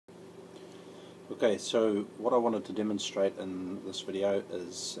Okay, so what I wanted to demonstrate in this video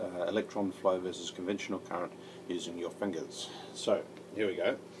is electron flow versus conventional current using your fingers. So here we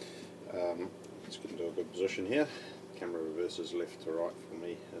go. Let's get into a good position here. Camera reverses left to right for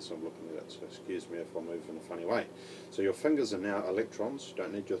me as I'm looking at it, so excuse me if I move in a funny way. So your fingers are now electrons, you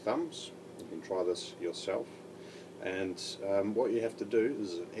don't need your thumbs. You can try this yourself. And what you have to do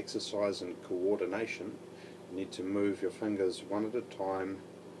is an exercise in coordination. You need to move your fingers one at a time,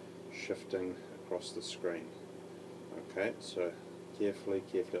 shifting across the screen. Okay, so carefully,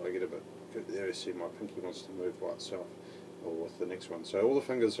 I get a bit, there you see my pinky wants to move by itself, or with the next one. So all the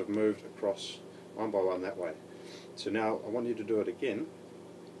fingers have moved across one by one that way. So now I want you to do it again,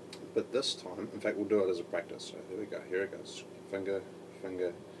 but this time, in fact we'll do it as a practice. So here we go, here it goes. Finger,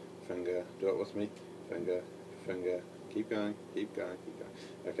 finger, finger, do it with me. Finger, finger, keep going, keep going, keep going.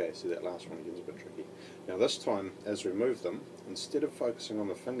 Okay, see that last one gets a bit tricky. Now this time, as we move them, instead of focusing on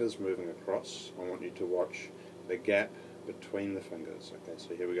the fingers moving across, I want you to watch the gap between the fingers. Okay,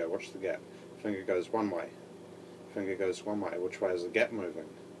 so here we go, watch the gap. Finger goes one way, finger goes one way. Which way is the gap moving?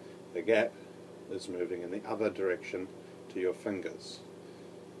 The gap is moving in the other direction to your fingers.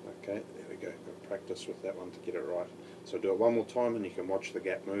 Okay, there we go, got to practice with that one to get it right. So do it one more time and you can watch the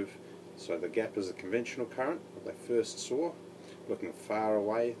gap move. So the gap is the conventional current that they first saw. Looking far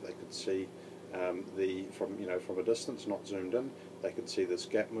away, they could see from a distance, not zoomed in, they could see this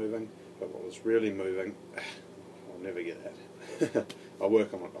gap moving. But what was really moving, I'll never get that. I'll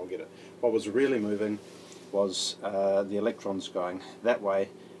work on it, I'll get it. What was really moving was the electrons going that way,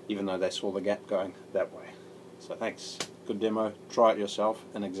 even though they saw the gap going that way. So thanks, good demo. Try it yourself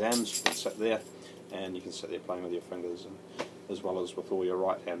in exams. You can sit there and you can sit there playing with your fingers, and as well as with all your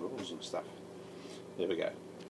right hand rules and stuff. There we go.